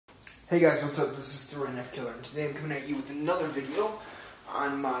Hey guys, what's up? This is the F Killer, and today I'm coming at you with another video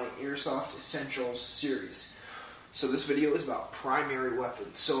on my Airsoft Essentials series. So this video is about primary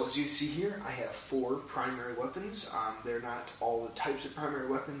weapons. So as you see here, I have 4 primary weapons. They're not all the types of primary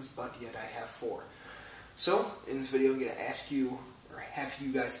weapons, but yet I have 4. So in this video, I'm going to ask you, or have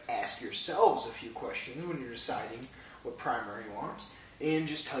you guys ask yourselves a few questions when you're deciding what primary you want, and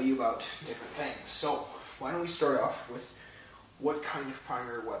just tell you about different things. So why don't we start off with what kind of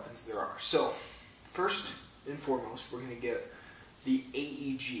primary weapons there are. So, first and foremost, we're going to get the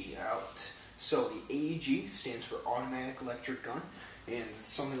AEG out. So, the AEG stands for Automatic Electric Gun, and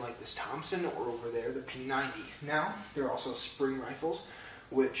it's something like this Thompson, or over there, the P90. Now, there are also spring rifles,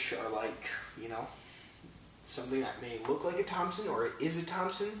 which are like, something that may look like a Thompson, or it is a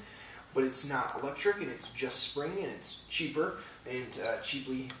Thompson, but it's not electric, and it's just spring, and it's cheaper, and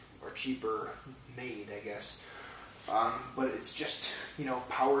cheaper made, I guess. But it's just,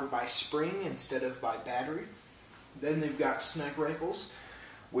 powered by spring instead of by battery. Then they've got sniper rifles,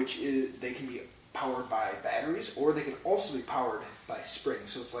 they can be powered by batteries, or they can also be powered by spring.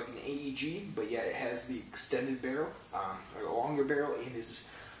 So it's like an AEG, but yet it has the extended barrel, or the longer barrel, and is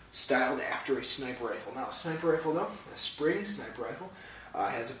styled after a sniper rifle. Now, a sniper rifle, though, a spring sniper rifle,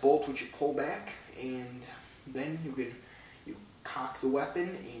 has a bolt which you pull back, and then you cock the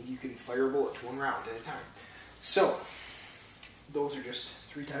weapon, and you can fire a bullet to 1 round at a time. So, those are just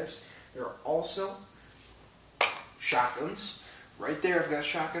 3 types. There are also shotguns. Right there, I've got a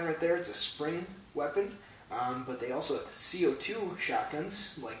shotgun right there. It's a spring weapon. But they also have CO2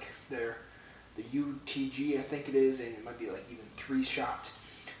 shotguns, like they're the UTG, I think it is, and it might be like even 3-shot.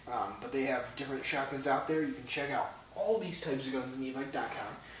 But they have different shotguns out there. You can check out all these types of guns on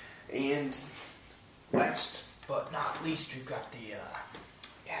evike.com. And last but not least, we've got the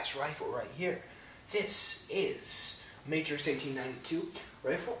gas rifle right here. This is Matrix 1892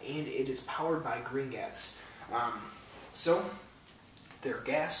 rifle, and it is powered by green gas. So, they're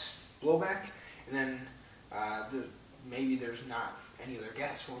gas blowback, and then maybe there's not any other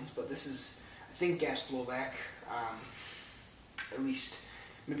gas ones, but this is, I think, gas blowback. At least,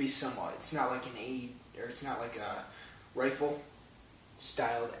 maybe somewhat. It's not like it's not like a rifle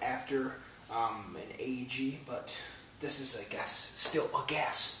styled after an AEG, but this is, I guess, still a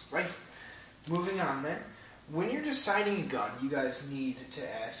gas rifle. Moving on then, when you're deciding a gun, you guys need to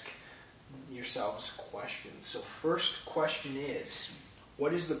ask yourselves questions. So first question is,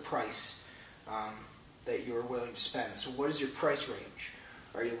 what is the price that you're willing to spend? So what is your price range?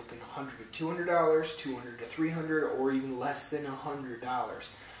 Are you looking $100 to $200, $200 to $300, or even less than $100?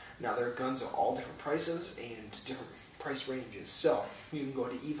 Now there are guns of all different prices and different price ranges. So you can go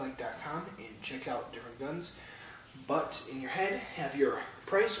to evike.com and check out different guns. But in your head, have your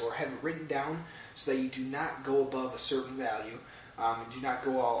price or have it written down so that you do not go above a certain value, and do not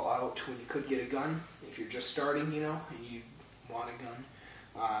go all out when you could get a gun. If you're just starting, and you want a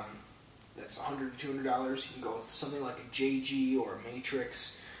gun that's $100 to $200, you can go with something like a JG or a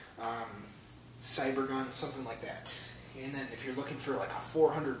Matrix, cyber gun, something like that. And then if you're looking for like a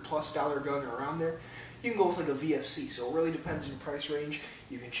 $400+ gun or around there, you can go with like a VFC. So it really depends on your price range.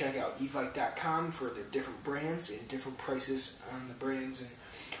 You can check out evike.com for the different brands and different prices on the brands and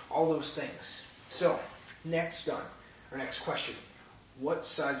all those things. So, next question. What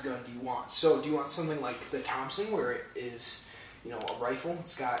size gun do you want? So, do you want something like the Thompson, where it is, a rifle?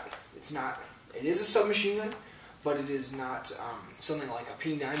 It is a submachine gun, but it is not something like a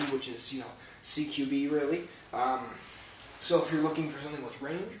P90, which is, CQB really. So if you're looking for something with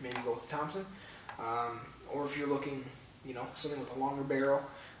range, maybe go with Thompson. Or if you're looking, something with a longer barrel,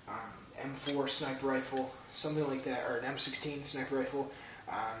 M4 sniper rifle, something like that, or an M16 sniper rifle,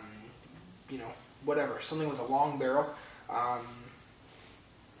 whatever, something with a long barrel.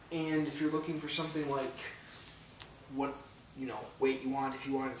 And if you're looking for something like what, weight you want, if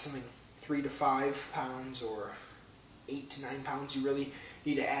you wanted something 3 to 5 pounds or 8 to 9 pounds, you really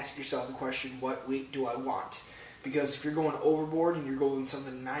need to ask yourself the question, what weight do I want? Because if you're going overboard and you're going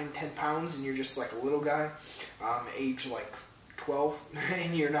something 9-10 pounds and you're just like a little guy, age like 12,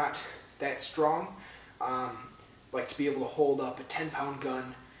 and you're not that strong, like to be able to hold up a 10-pound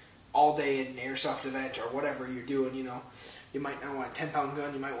gun all day at an airsoft event or whatever you're doing, you might not want a 10-pound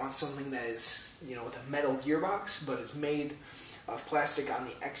gun. You might want something that is, with a metal gearbox, but it's made of plastic on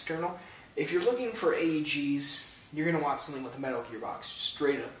the external. If you're looking for AEGs, you're going to want something with a metal gearbox,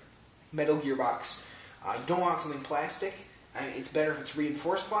 straight up metal gearbox. You don't want something plastic. It's better if it's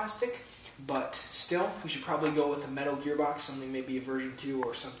reinforced plastic, but still, you should probably go with a metal gearbox, something maybe a version 2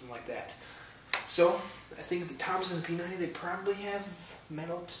 or something like that. So, I think the Thompson P90, they probably have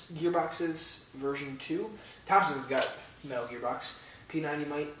metal gearboxes version 2. Thompson's got metal gearbox. P90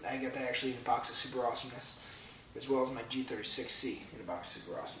 might. I got that actually in a box of Super Awesomeness, as well as my G36C in a box of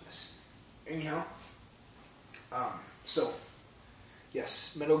Super Awesomeness. Anyhow, so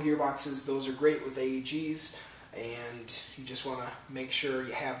yes, metal gearboxes, those are great with AEGs, and you just want to make sure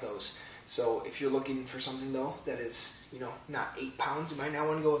you have those. So if you're looking for something though that is, not 8 pounds, you might not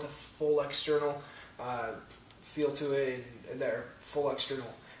want to go with a full external feel to it, and that full external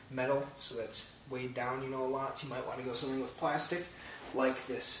metal, so that's weighed down, a lot. You might want to go something with plastic, like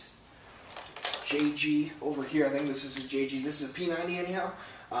this JG over here. I think this is a JG. This is a P90 anyhow,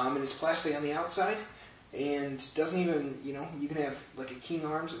 and it's plastic on the outside, and doesn't even, you can have like a King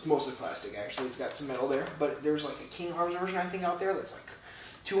Arms. It's mostly plastic actually. It's got some metal there, but there's like a King Arms version I think out there that's like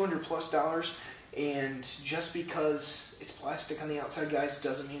 $200+, and just because it's plastic on the outside, guys,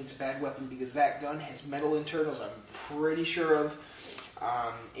 doesn't mean it's a bad weapon, because that gun has metal internals, I'm pretty sure of,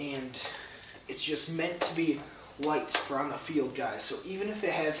 and it's just meant to be light for on the field, guys. So even if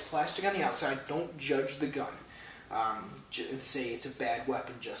it has plastic on the outside, don't judge the gun and say it's a bad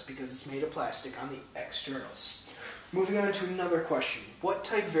weapon just because it's made of plastic on the externals. Moving on to another question. What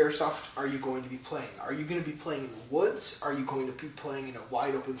type of airsoft are you going to be playing? Are you going to be playing in the woods? Are you going to be playing in a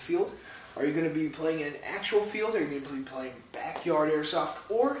wide open field? Are you going to be playing in an actual field? Are you going to be playing backyard airsoft?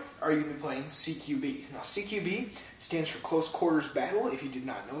 Or are you going to be playing CQB? Now CQB stands for Close Quarters Battle, if you did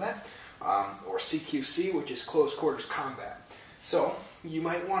not know that. Or CQC, which is Close Quarters Combat. So you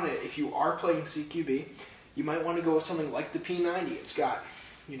might want to, if you are playing CQB, you might want to go with something like the P90. It's got,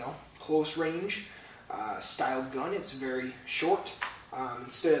 close range styled gun. It's very short.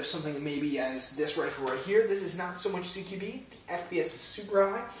 Instead of something maybe as this rifle right here, this is not so much CQB. The FPS is super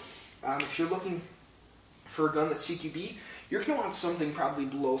high. If you're looking for a gun that's CQB, you're going to want something probably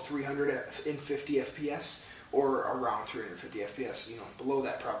below 350 FPS, or around 350 FPS, below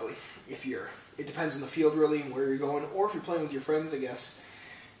that probably. It depends on the field really and where you're going, or if you're playing with your friends, I guess,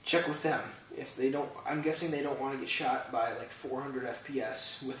 check with them. If they don't, I'm guessing they don't want to get shot by like 400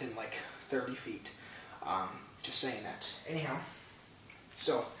 FPS within like 30 feet. Just saying that. Anyhow,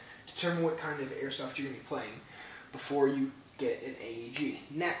 so determine what kind of airsoft you're going to be playing before you get an AEG.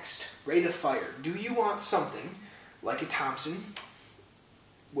 Next, rate of fire. Do you want something like a Thompson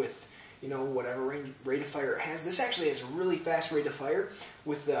with, whatever rate of fire it has? This actually has a really fast rate of fire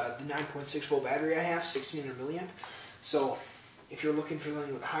with the 9.6 volt battery I have, 1600 milliamp. So if you're looking for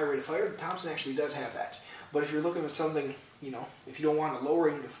something with a high rate of fire, the Thompson actually does have that. But if you're looking at something, if you don't want a low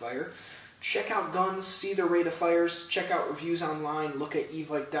rate of fire, check out guns, see their rate of fires, check out reviews online, look at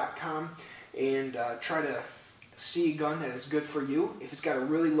evite.com, and try to see a gun that is good for you. If it's got a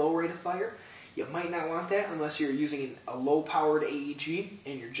really low rate of fire, you might not want that unless you're using a low-powered AEG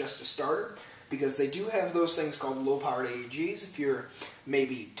and you're just a starter, because they do have those things called low-powered AEGs. If you're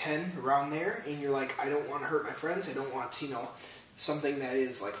maybe 10, around there, and you're like, I don't want to hurt my friends, I don't want, something that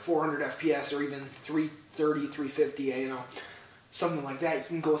is like 400 FPS or even 330, 350, something like that, you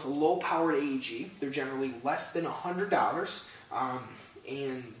can go with a low-powered AEG. They're generally less than $100,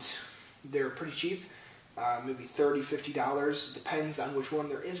 and they're pretty cheap. Maybe $30, $50, depends on which one.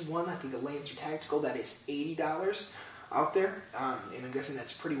 There is one, I think a Lancer Tactical, that is $80 out there, and I'm guessing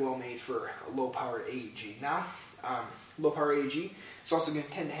that's pretty well made for a low-powered AEG. Now, low-power AEG is also going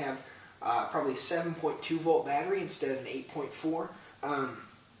to tend to have probably a 7.2 volt battery instead of an 8.4,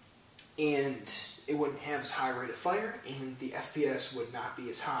 and it wouldn't have as high rate of fire, and the FPS would not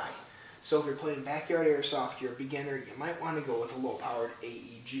be as high. So if you're playing backyard airsoft, you're a beginner, you might want to go with a low-powered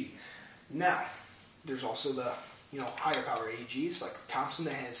AEG. Now, there's also the higher power AEGs, like Thompson,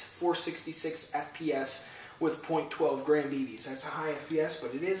 that has 466 FPS with 0.12 gram BBs. That's a high FPS,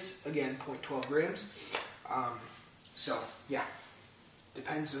 but it is, again, 0.12 grams. So, yeah,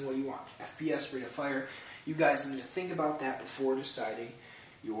 depends on what you want. FPS, rate of fire, you guys need to think about that before deciding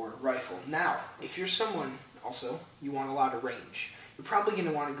your rifle. Now, if you're someone, also, you want a lot of range, you're probably going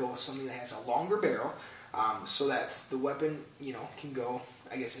to want to go with something that has a longer barrel, so that the weapon, can go,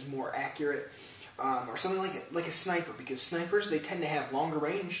 I guess, is more accurate. Or something like a sniper, because snipers, they tend to have longer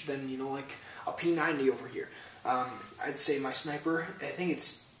range than, like a P90 over here. I'd say my sniper, I think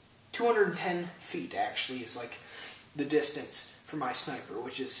it's 210 feet, actually, is like the distance for my sniper,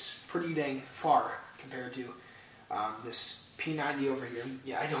 which is pretty dang far compared to this P90 over here.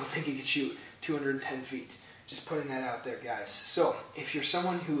 Yeah, I don't think it could shoot 210 feet. Just putting that out there, guys. So, if you're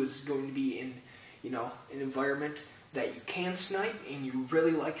someone who is going to be in, an environment that you can snipe and you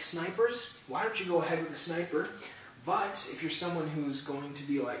really like snipers, why don't you go ahead with the sniper? But if you're someone who's going to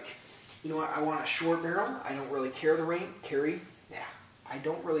be like, I want a short barrel, I don't really care I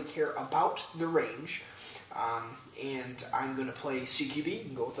don't really care about the range, and I'm going to play CQB,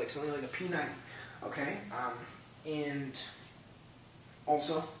 and go with like something like a P90, okay? And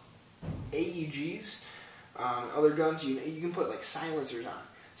Also, AEGs, other guns, you can put like silencers on.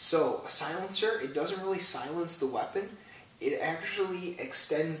 So a silencer, it doesn't really silence the weapon. It actually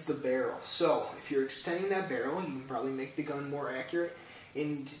extends the barrel. So if you're extending that barrel, you can probably make the gun more accurate,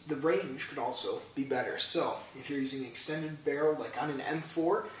 and the range could also be better. So if you're using an extended barrel, like on an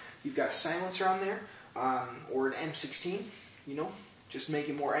M4, you've got a silencer on there, or an M16, just make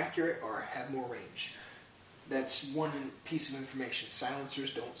it more accurate or have more range. That's one piece of information.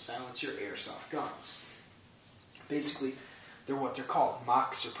 Silencers don't silence your airsoft guns. Basically, they're what they're called,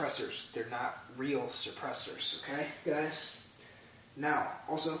 mock suppressors. They're not real suppressors, okay, guys? Now,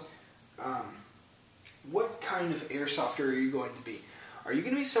 also, what kind of airsofter are you going to be? Are you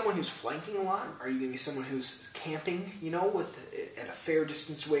going to be someone who's flanking a lot? Are you going to be someone who's camping, at a fair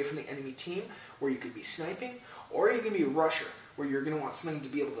distance away from the enemy team, where you could be sniping? Or are you going to be a rusher, where you're going to want something to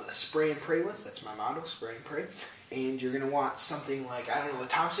be able to spray and pray with? That's my motto, spray and pray. And you're going to want something like, the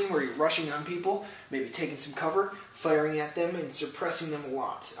Thompson, where you're rushing on people, maybe taking some cover, firing at them, and suppressing them a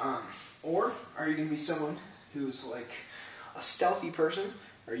lot. Or are you going to be someone who's like a stealthy person?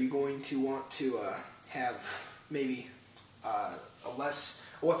 Are you going to want to have maybe a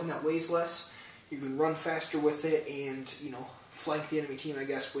weapon that weighs less? You can run faster with it and, flank the enemy team, I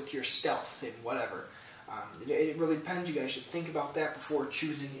guess, with your stealth and whatever. It really depends. You guys should think about that before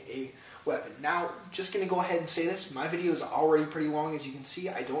choosing a weapon. Now, just going to go ahead and say this. My video is already pretty long, as you can see.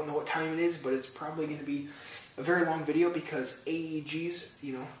 I don't know what time it is, but it's probably going to be a very long video because AEGs,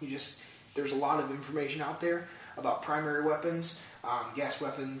 there's a lot of information out there about primary weapons, gas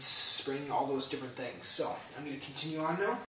weapons, spring, all those different things. So, I'm going to continue on now.